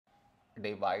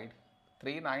divide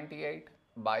 398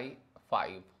 by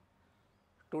 5.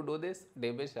 To do this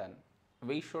division,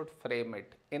 we should frame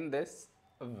it in this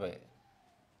way.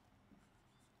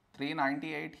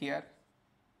 398 here,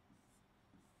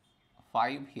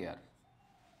 5 here.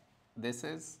 This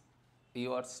is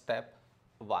your step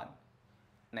 1.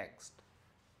 Next,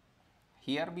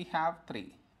 here we have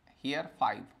 3, here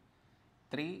 5.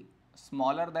 3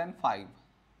 smaller than 5.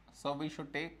 So we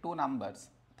should take two numbers,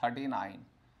 39.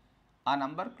 A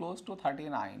number close to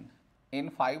 39 in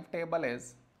 5 table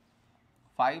is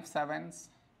 5 sevens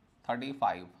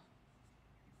 35.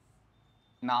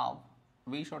 Now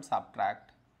we should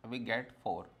subtract, we get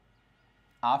 4.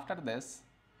 After this,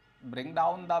 bring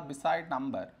down the beside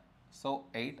number, so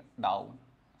 8 down,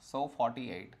 so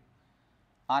 48.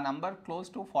 A number close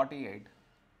to 48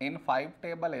 in 5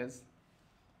 table is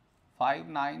 5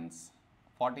 nines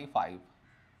 45.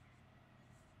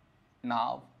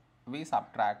 Now we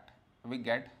subtract, we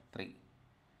get 3.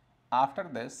 After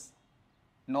this,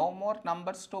 no more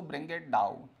numbers to bring it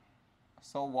down.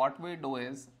 So what we do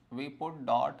is, we put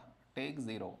dot, take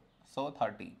 0, so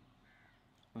 30.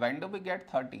 When do we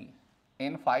get 30?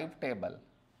 In 5 table,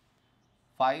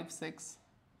 5 6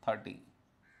 30.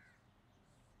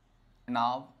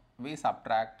 Now we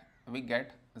subtract, we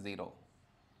get 0.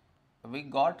 We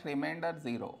got remainder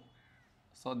 0.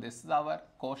 So this is our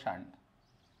quotient.